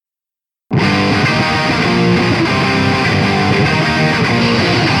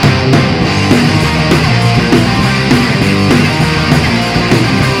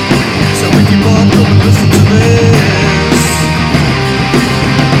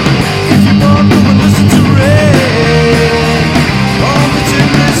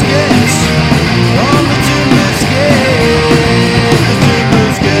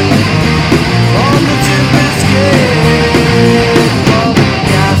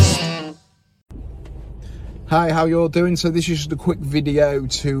Hi, how you all doing? So this is just a quick video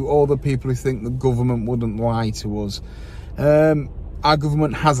to all the people who think the government wouldn't lie to us. Our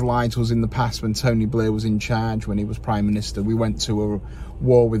government has lied to us in the past. When Tony Blair was in charge, when he was Prime Minister, we went to a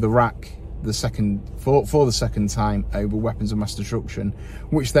war with Iraq for the second time over weapons of mass destruction,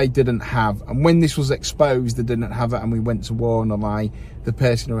 which they didn't have. And when this was exposed, they didn't have it, and we went to war on a lie. The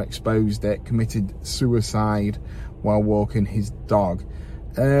person who exposed it committed suicide while walking his dog.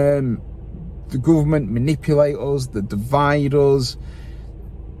 The government manipulate us, they divide us.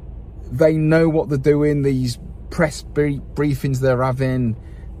 They know what they're doing. These press briefings they're having,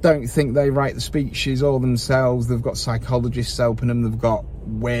 don't think they write the speeches all themselves. They've got psychologists helping them, they've got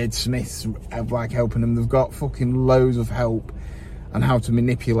wordsmiths like helping them, they've got fucking loads of help on how to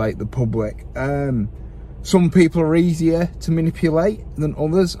manipulate the public. Some people are easier to manipulate than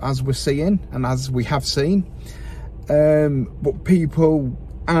others, as we're seeing and as we have seen, but people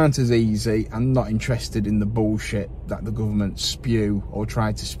aren't as easy and not interested in the bullshit that the government spew or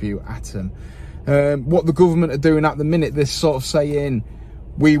try to spew at them. What the government are doing at the minute, they're sort of saying,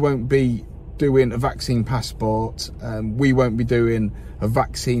 we won't be doing a vaccine passport, we won't be doing a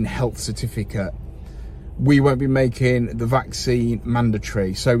vaccine health certificate, we won't be making the vaccine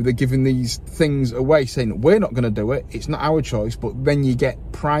mandatory. So they're giving these things away, saying we're not going to do it, it's not our choice. But then you get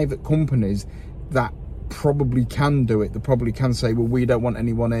private companies that probably can do it. They probably can say, well, we don't want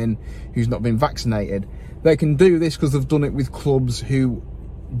anyone in who's not been vaccinated. They can do this because they've done it with clubs,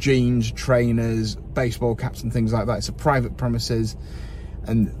 gyms, trainers, baseball caps and things like that. It's a private premises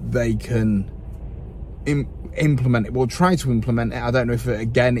and they can implement it. We'll try to implement it. I don't know if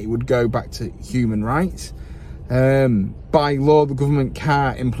it would go back to human rights. By law, the government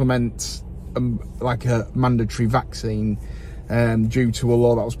can't implement like a mandatory vaccine due to a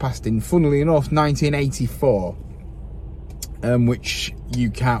law that was passed in, funnily enough, 1984, which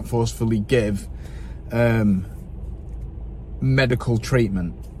you can't forcefully give medical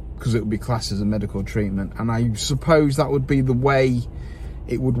treatment because it would be classed as a medical treatment. And I suppose that would be the way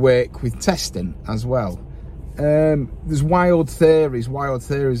it would work with testing as well. There's wild theories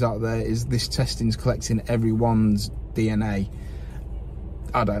out there. Is this testing's collecting everyone's DNA?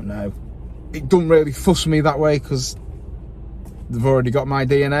 I don't know. It doesn't really fuss me that way because they've already got my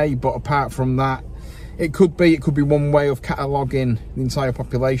DNA. But apart from that, it could be one way of cataloguing the entire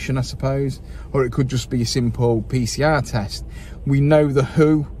population, I suppose, or it could just be a simple PCR test. We know the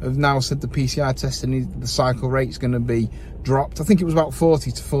WHO have now said the PCR testing, the cycle rate is going to be dropped. I think it was about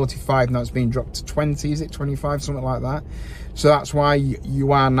 40 to 45, now it's being dropped to 20, is it 25, something like that. So that's why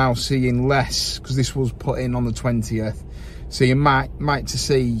you are now seeing less, because this was put in on the 20th. So you might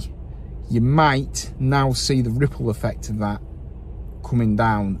now see the ripple effect of that coming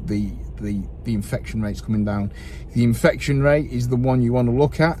down, the infection rate's coming down. The infection rate is the one you want to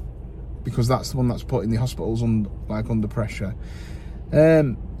look at, because that's the one that's putting the hospitals under pressure.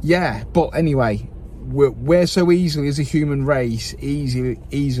 Yeah, but anyway, we're so easily, as a human race,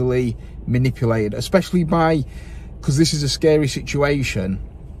 easily manipulated, especially because this is a scary situation,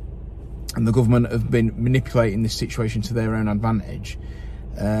 and the government have been manipulating this situation to their own advantage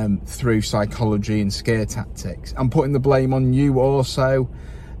through psychology and scare tactics. I'm putting the blame on you also.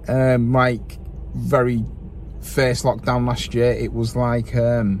 Like very first lockdown last year, it was like,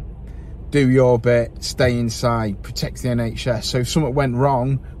 do your bit, stay inside, protect the NHS. So if something went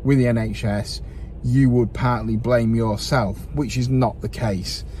wrong with the NHS, you would partly blame yourself, which is not the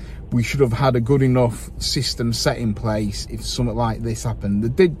case. We should have had a good enough system set in place if something like this happened. They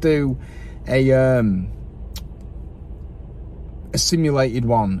did do a simulated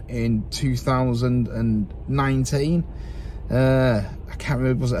one in 2019. I can't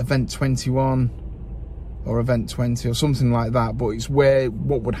remember, was it Event 21 or Event 20 or something like that, but it's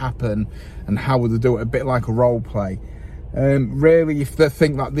what would happen and how would they do it, a bit like a role play. Really, if they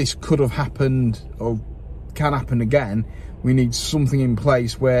think that this could have happened or can happen again, we need something in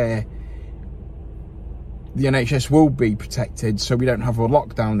place where the NHS will be protected so we don't have a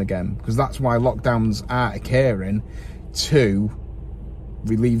lockdown again, because that's why lockdowns are occurring, to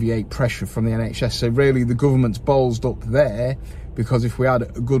alleviate pressure from the NHS. So really the government's ballsed up there, because if we had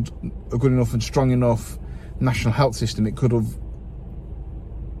a good enough and strong enough national health system, it could have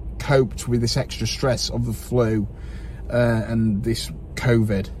coped with this extra stress of the flu and this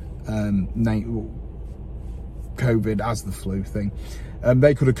COVID as the flu thing.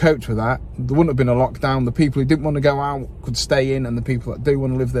 They could have coped with that. There wouldn't have been a lockdown. The people who didn't want to go out could stay in, and the people that do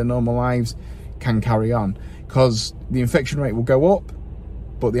want to live their normal lives can carry on, because the infection rate will go up,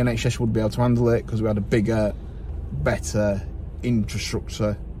 but the NHS would be able to handle it because we had a bigger, better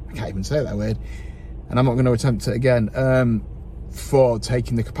infrastructure. I can't even say that word, and I'm not going to attempt it again. for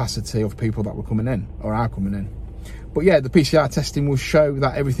taking the capacity of people that were coming in or are coming in. But yeah, the PCR testing will show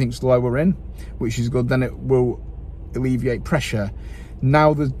that everything's lower in, which is good. Then it will alleviate pressure.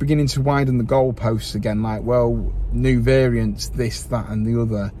 Now they're beginning to widen the goalposts again, like, well, new variants, this, that and the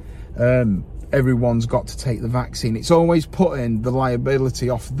other. Everyone's got to take the vaccine. It's always putting the liability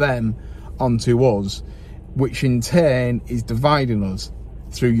off them onto us, which in turn is dividing us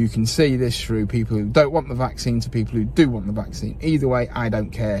through, you can see this through people who don't want the vaccine to people who do want the vaccine. Either way, I don't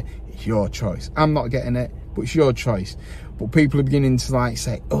care. It's your choice. I'm not getting it, but it's your choice. But people are beginning to like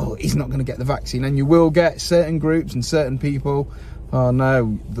say, oh, he's not going to get the vaccine. And you will get certain groups and certain people, oh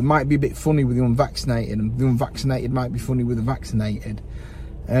no, they might be a bit funny with the unvaccinated, and the unvaccinated might be funny with the vaccinated.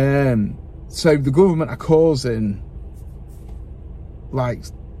 So the government are causing like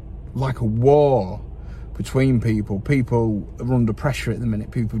a war between people. People are under pressure at the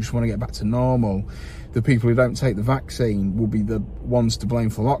minute. People just want to get back to normal. The people who don't take the vaccine will be the ones to blame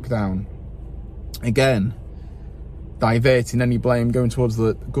for lockdown. Again, diverting any blame going towards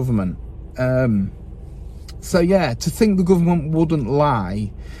the government. So yeah, to think the government wouldn't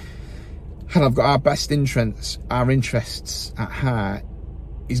lie, and I've got our interests at heart,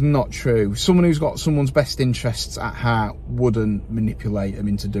 is not true. Someone who's got someone's best interests at heart wouldn't manipulate them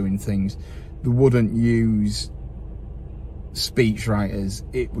into doing things. They wouldn't use speech writers.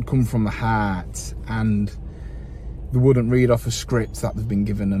 It would come from the heart, and they wouldn't read off a script that they've been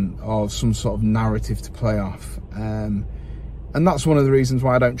given them or some sort of narrative to play off. And that's one of the reasons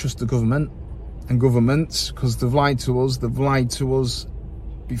why I don't trust the government and governments, because they've lied to us. They've lied to us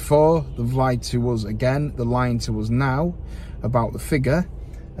before. They've lied to us again. They're lying to us now about the figure.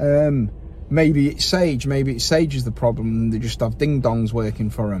 Maybe it's Sage. Maybe it's Sage is the problem, and they just have ding-dongs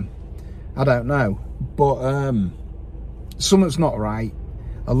working for them. I don't know. But something's not right.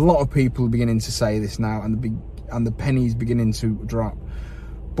 A lot of people are beginning to say this now, and the penny's beginning to drop.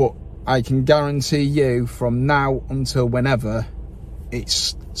 But I can guarantee you, from now until whenever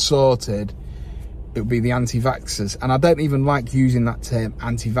it's sorted, it'll be the anti-vaxxers. And I don't even like using that term,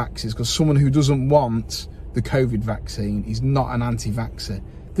 anti-vaxxers, because someone who doesn't want the COVID vaccine is not an anti-vaxxer.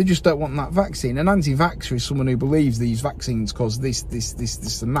 They just don't want that vaccine. An anti-vaxxer is someone who believes these vaccines cause this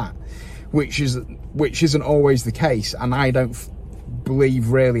and that, which isn't always the case, and I don't believe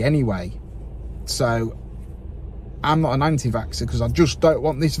really anyway. So I'm not an anti-vaxxer because I just don't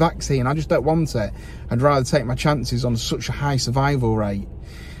want this vaccine. I just don't want it. I'd rather take my chances on such a high survival rate.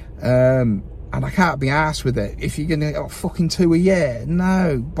 And I can't be arsed with it. If you're going to get fucking 2 a year,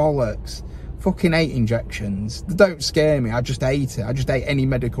 no, bollocks. Fucking 8 injections. They don't scare me. I just hate it. I just hate any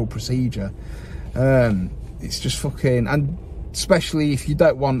medical procedure. It's just fucking... And especially if you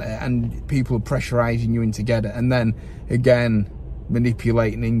don't want it and people are pressurising you in to get it, and then, again,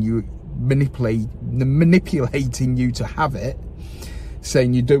 manipulating you to have it,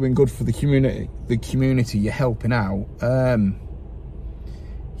 saying you're doing good for the community you're helping out.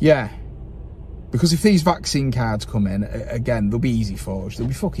 Yeah, because if these vaccine cards come in, again, they'll be easy forged. They'll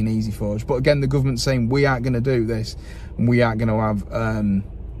be fucking easy forged. But again, the government's saying we aren't going to do this, and we aren't going to have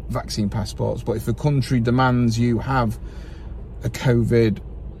vaccine passports. But if the country demands you have a COVID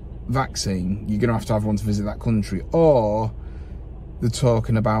vaccine, you're going to have one to visit that country. Or they're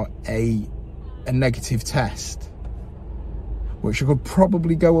talking about a negative test, which I could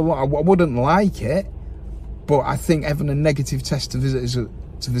probably go along. I wouldn't like it, but I think having a negative test to visit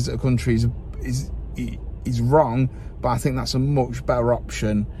a country is wrong. But I think that's a much better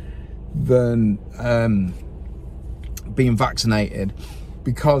option than being vaccinated,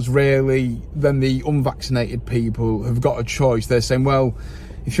 because really then the unvaccinated people have got a choice. They're saying, well,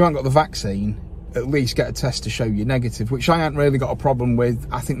 if you haven't got the vaccine, at least get a test to show you're negative, which I haven't really got a problem with.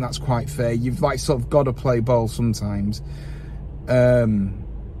 I think that's quite fair. You've like sort of got to play ball sometimes. Even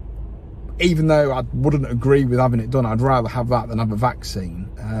though I wouldn't agree with having it done, I'd rather have that than have a vaccine.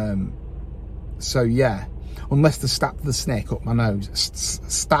 So yeah, unless they snap the stick up my nose.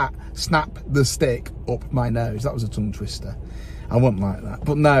 Snap the stick up my nose. That was a tongue twister. I wouldn't like that.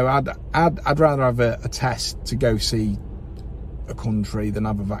 But no, I'd rather have a test to go see a country than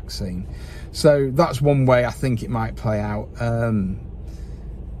have a vaccine. So that's one way I think it might play out.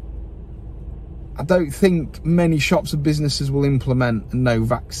 I don't think many shops and businesses will implement a no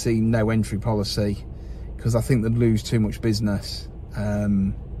vaccine, no entry policy, because I think they'd lose too much business.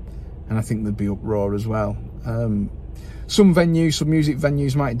 And I think there'd be uproar as well. Some venues, some music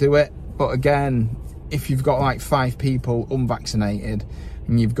venues might do it, but again, if you've got like 5 people unvaccinated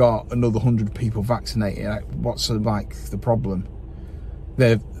and you've got another 100 people vaccinated, what's like the problem?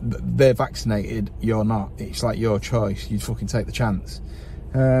 They're vaccinated, you're not. It's like your choice. You'd fucking take the chance.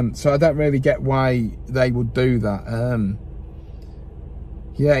 So I don't really get why they would do that.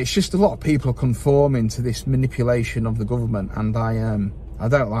 yeah, it's just a lot of people conforming to this manipulation of the government, and I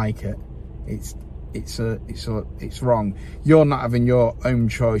don't like it. It's wrong. You're not having your own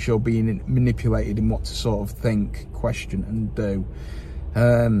choice. You're being manipulated in what to sort of think, question, and do.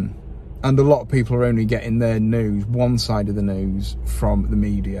 And a lot of people are only getting their news, one side of the news, from the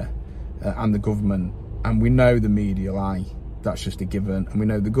media and the government. And we know the media lie. That's just a given. And we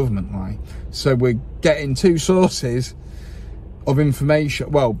know the government lie. So we're getting two sources of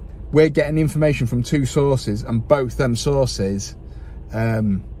information. Well, we're getting information from two sources, and both them sources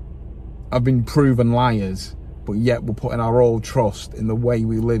have been proven liars, but yet we're putting our all trust in the way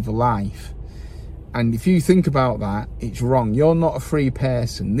we live life. And if you think about that, it's wrong. You're not a free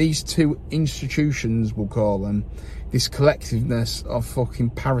person. These two institutions, we'll call them, this collectiveness of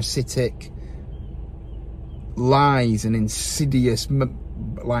fucking parasitic lies and insidious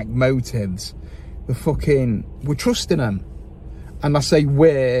motives, we're trusting them. And I say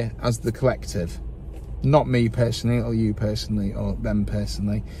we're as the collective, not me personally, or you personally, or them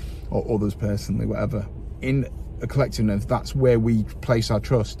personally, or others personally, whatever. In a collectiveness, that's where we place our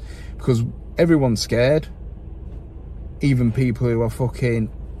trust, because everyone's scared. Even people who are fucking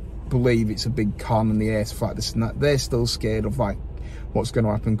believe it's a big con and the earth's flat, this and that, they're still scared of like what's going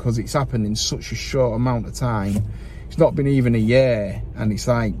to happen, because it's happened in such a short amount of time. It's not been even a year, and it's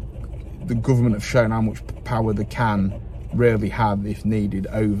like the government have shown how much power they can really have, if needed,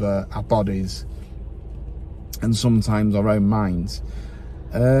 over our bodies and sometimes our own minds.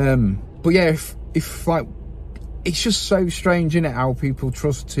 But yeah, if like, it's just so strange, isn't it, how people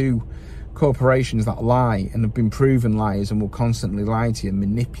trust two corporations that lie and have been proven liars and will constantly lie to you,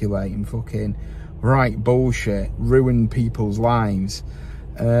 manipulate and fucking write bullshit, ruin people's lives.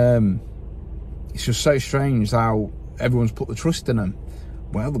 It's just so strange how everyone's put the trust in them.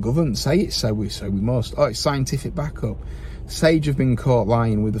 Well, the government say it, so we must. Oh, it's scientific backup. Sage have been caught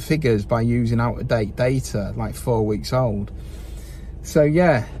lying with the figures by using out-of-date data, like 4 weeks old. So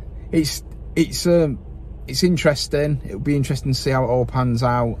yeah, it's interesting. It'll be interesting to see how it all pans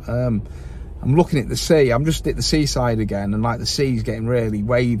out. I'm looking at the sea. I'm just at the seaside again, and like the sea's getting really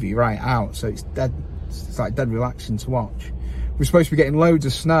wavy right out, so it's dead. It's like dead relaxing to watch. We're supposed to be getting loads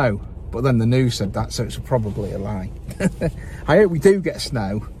of snow, but then the news said that, so it's probably a lie. I hope we do get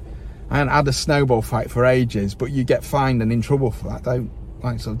snow. I haven't had a snowball fight for ages, but you get fined and in trouble for that,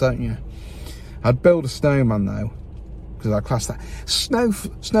 don't you? I'd build a snowman though, because I class that.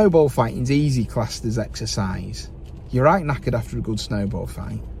 Snowball fighting's easy classed as exercise. You're right knackered after a good snowball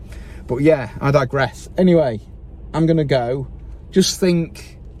fight. But yeah, I digress. Anyway, I'm gonna go. Just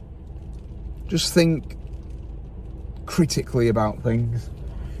think critically about things.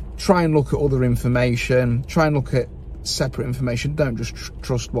 Try and look at other information. Try and look at separate information. Don't just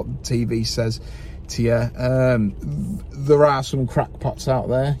trust what the TV says to you. There are some crackpots out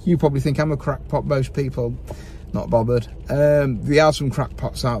there. You probably think I'm a crackpot. Most people not bothered. There are some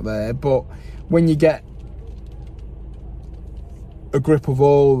crackpots out there, but when you get a grip of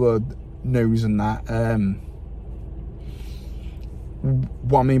all the news and that,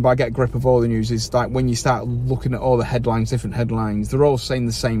 what I mean by get a grip of all the news is like when you start looking at all the headlines, different headlines, they're all saying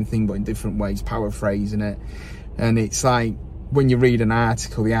the same thing but in different ways, paraphrasing it. And it's like when you read an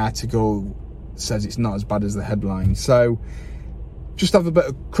article, the article says it's not as bad as the headline. So just have a bit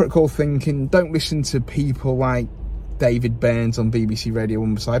of critical thinking. Don't listen to people like David Burns on BBC Radio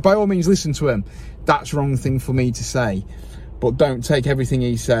Humberside. By all means, listen to him. That's the wrong thing for me to say. But don't take everything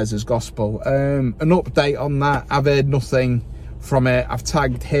he says as gospel. An update on that, I've heard nothing from it. I've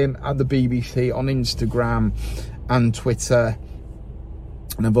tagged him and the BBC on Instagram and Twitter.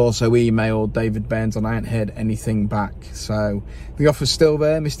 And I've also emailed David Burns and I haven't heard anything back. So the offer's still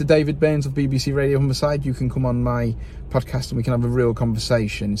there. Mr. David Burns of BBC Radio Humberside, you can come on my podcast and we can have a real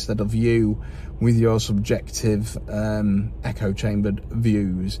conversation instead of you with your subjective echo-chambered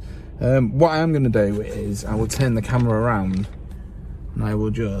views. What I am going to do is I will turn the camera around and I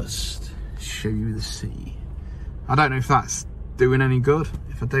will just show you the sea. I don't know if that's doing any good.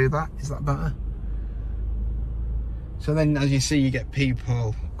 If I do that, is that better? So then, as you see, you get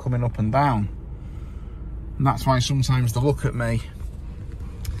people coming up and down. And that's why sometimes they look at me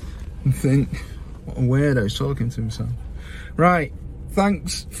and think, what a weirdo, he's talking to himself. Right,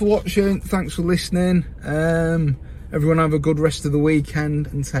 thanks for watching, thanks for listening. Everyone have a good rest of the weekend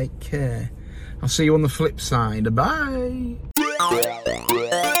and take care. I'll see you on the flip side. Bye. The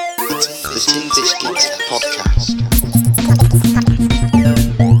Tin Biscuits Podcast.